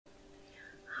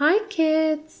Hi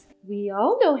kids! We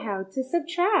all know how to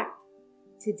subtract.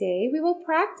 Today we will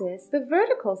practice the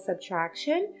vertical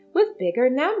subtraction with bigger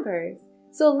numbers.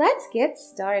 So let's get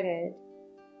started.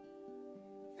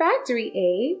 Factory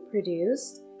A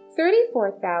produced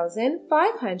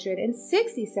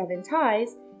 34,567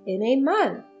 ties in a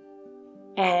month,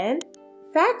 and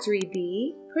Factory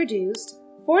B produced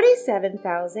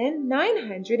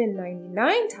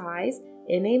 47,999 ties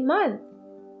in a month.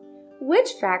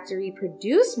 Which factory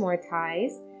produced more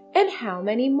ties and how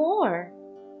many more?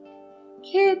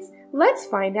 Kids, let's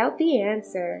find out the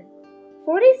answer.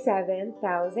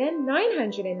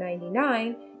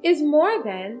 47,999 is more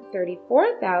than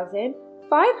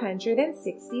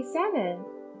 34,567.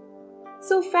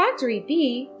 So factory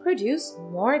B produced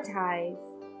more ties.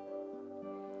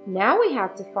 Now we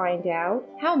have to find out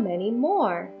how many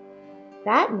more.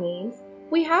 That means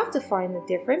we have to find the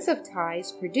difference of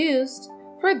ties produced.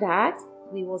 For that,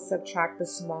 we will subtract the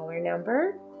smaller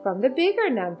number from the bigger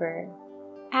number.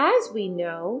 As we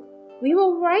know, we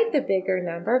will write the bigger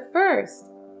number first,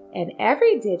 and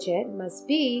every digit must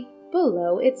be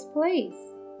below its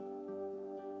place.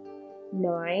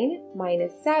 9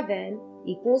 minus 7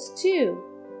 equals 2.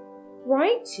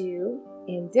 Write 2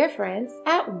 in difference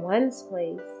at 1's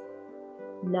place.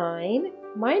 9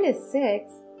 minus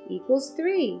 6 equals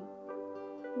 3.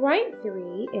 Write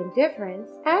 3 in difference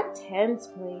at 10's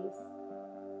place.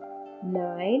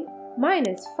 9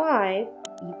 minus 5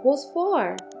 equals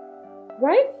 4.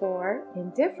 Write 4 in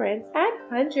difference at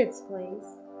 100's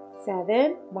place.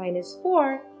 7 minus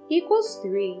 4 equals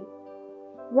 3.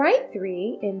 Write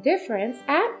 3 in difference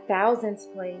at 1000's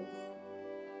place.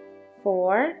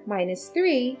 4 minus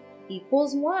 3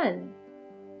 equals 1.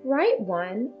 Write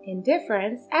 1 in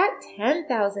difference at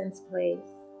 10,000's place.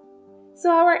 So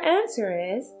our answer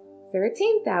is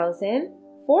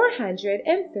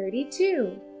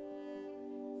 13,432.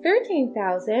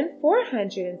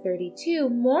 13,432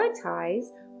 more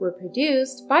ties were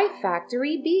produced by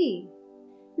Factory B.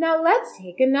 Now let's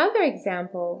take another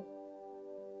example.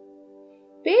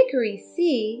 Bakery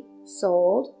C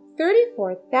sold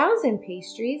 34,000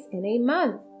 pastries in a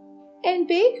month, and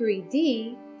Bakery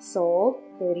D sold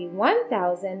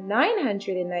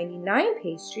 31,999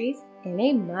 pastries in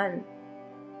a month.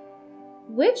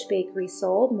 Which bakery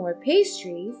sold more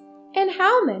pastries and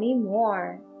how many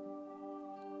more?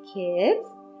 Kids,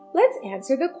 let's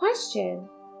answer the question.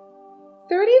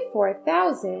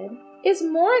 34,000 is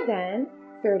more than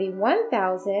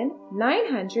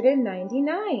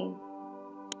 31,999.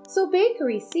 So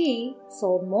Bakery C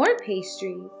sold more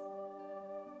pastries.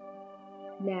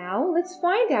 Now let's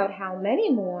find out how many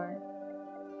more.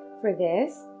 For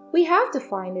this, we have to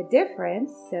find the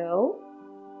difference, so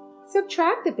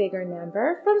subtract the bigger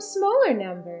number from smaller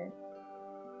number.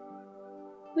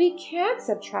 We can't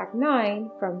subtract 9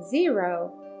 from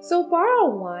 0, so borrow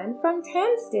 1 from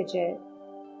 10's digit.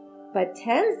 But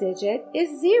 10's digit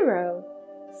is 0,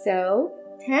 so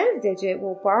 10's digit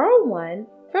will borrow 1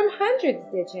 from 100's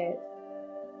digit.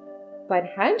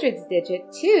 But 100's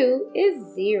digit too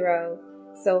is 0,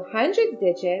 so 100's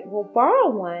digit will borrow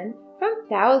 1 from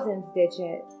 1000's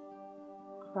digit.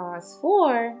 Cross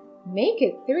 4. Make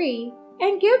it 3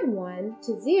 and give 1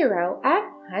 to 0 at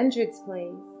 100's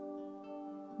place.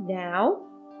 Now,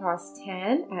 cross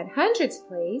 10 at 100's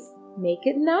place, make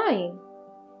it 9.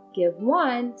 Give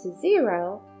 1 to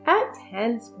 0 at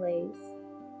 10's place.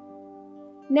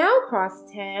 Now cross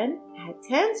 10 at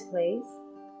 10's place,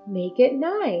 make it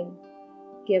 9.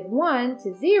 Give 1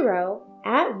 to 0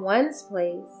 at 1's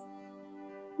place.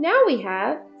 Now we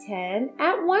have 10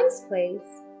 at 1's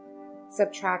place.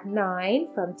 Subtract 9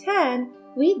 from 10,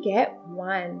 we get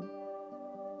 1.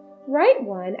 Write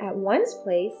 1 at 1's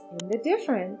place in the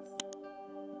difference.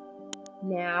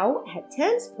 Now at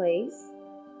 10's place,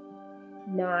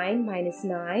 9 minus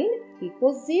 9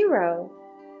 equals 0.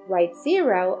 Write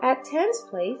 0 at 10's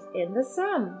place in the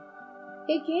sum.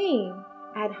 Again,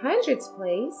 at 100's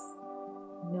place,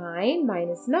 9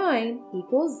 minus 9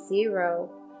 equals 0.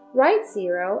 Write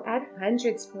 0 at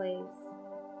 100's place.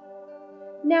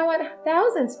 Now at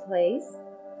 1000's place,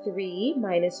 3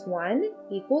 minus 1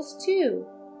 equals 2.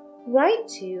 Write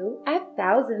 2 at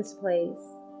 1000's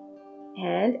place.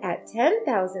 And at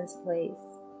 10,000's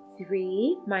place,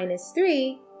 3 minus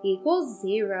 3 equals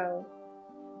 0.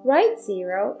 Write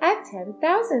 0 at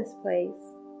 10,000's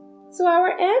place. So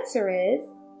our answer is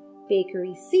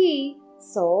Bakery C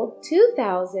sold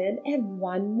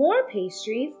 2,001 more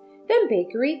pastries than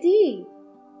Bakery D.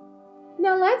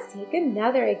 Now let's take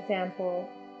another example.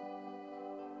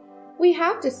 We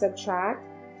have to subtract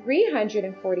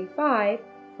 345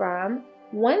 from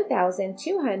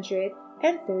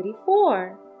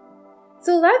 1,234.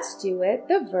 So let's do it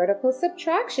the vertical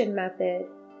subtraction method.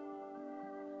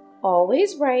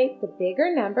 Always write the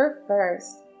bigger number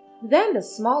first, then the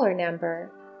smaller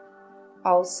number.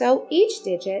 Also, each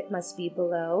digit must be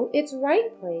below its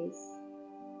right place.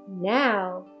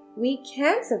 Now, we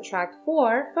can subtract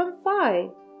 4 from 5.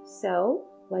 So,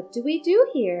 what do we do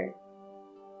here?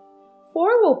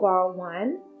 4 will borrow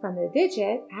 1 from the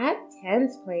digit at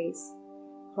tens place.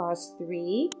 Cross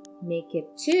 3, make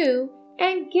it 2,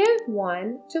 and give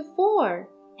 1 to 4,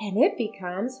 and it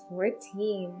becomes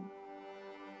 14.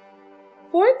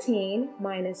 14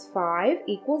 minus 5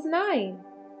 equals 9.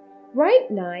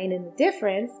 Write 9 in the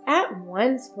difference at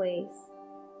ones place.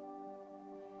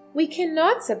 We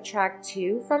cannot subtract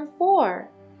 2 from 4,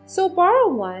 so borrow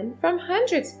 1 from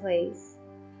hundreds place.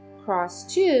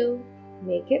 Cross 2,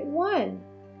 make it 1.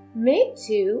 Make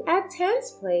 2 at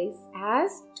tens place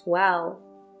as 12.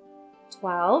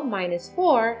 12 minus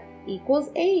 4 equals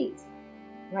 8.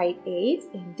 Write 8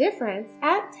 in difference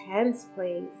at tens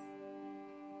place.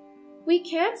 We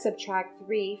can't subtract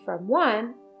 3 from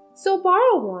 1, so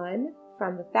borrow 1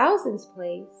 from the thousands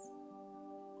place.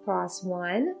 Cross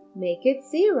 1, make it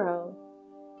 0.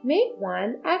 Make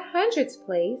 1 at hundreds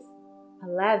place,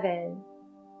 11.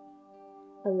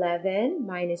 11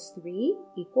 minus 3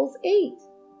 equals 8.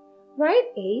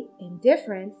 Write 8 in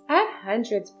difference at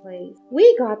hundreds place.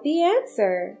 We got the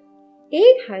answer.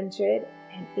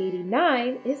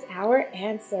 889 is our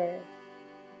answer.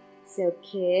 So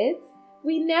kids,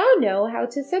 we now know how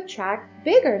to subtract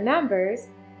bigger numbers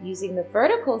using the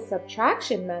vertical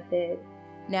subtraction method.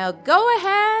 Now go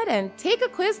ahead and take a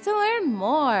quiz to learn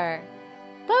more.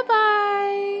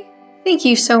 Bye-bye! Thank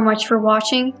you so much for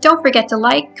watching. Don't forget to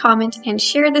like, comment, and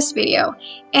share this video.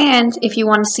 And if you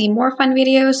want to see more fun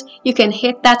videos, you can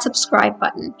hit that subscribe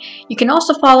button. You can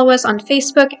also follow us on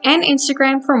Facebook and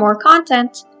Instagram for more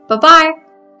content. Bye-bye!